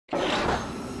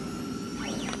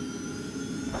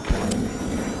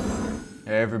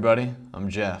Hey everybody, I'm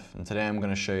Jeff, and today I'm going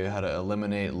to show you how to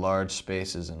eliminate large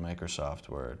spaces in Microsoft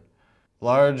Word.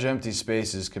 Large empty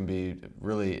spaces can be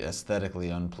really aesthetically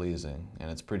unpleasing,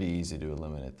 and it's pretty easy to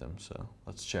eliminate them, so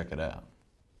let's check it out.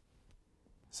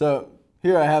 So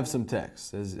here I have some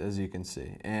text, as you can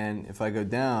see, and if I go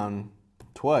down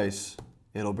twice,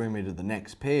 it'll bring me to the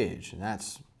next page, and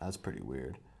that's pretty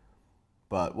weird.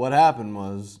 But what happened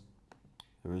was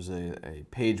there was a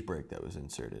page break that was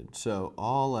inserted. So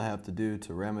all I have to do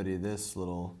to remedy this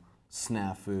little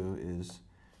snafu is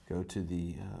go to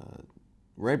the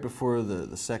right before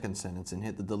the second sentence and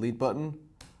hit the delete button,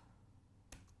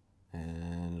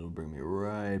 and it'll bring me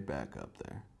right back up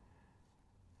there.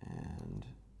 And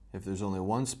if there's only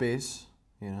one space,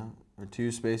 or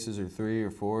two spaces, or three,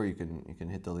 or four, you can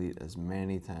hit delete as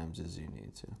many times as you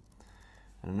need to.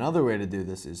 And another way to do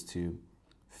this is to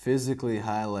physically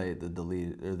highlight the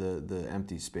delete or the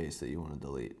empty space that you want to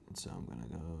delete. And so I'm going to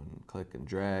go and click and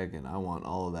drag, and I want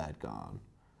all of that gone.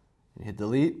 You hit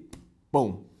delete,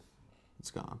 boom,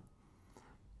 it's gone.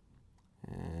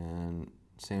 And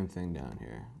same thing down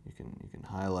here. You can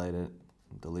highlight it,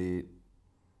 delete.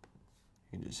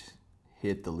 You can just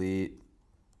hit delete,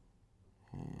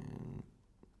 and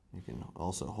you can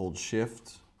also hold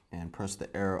Shift and press the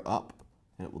arrow up,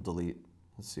 and it will delete.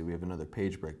 Let's see, we have another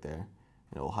page break there.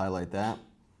 It will highlight that,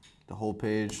 the whole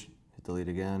page, hit delete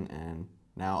again, and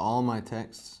now all my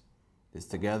text is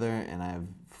together, and I've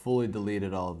fully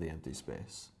deleted all of the empty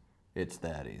space. It's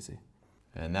that easy.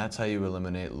 And that's how you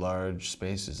eliminate large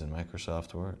spaces in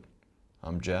Microsoft Word.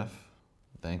 I'm Jeff.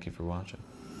 Thank you for watching.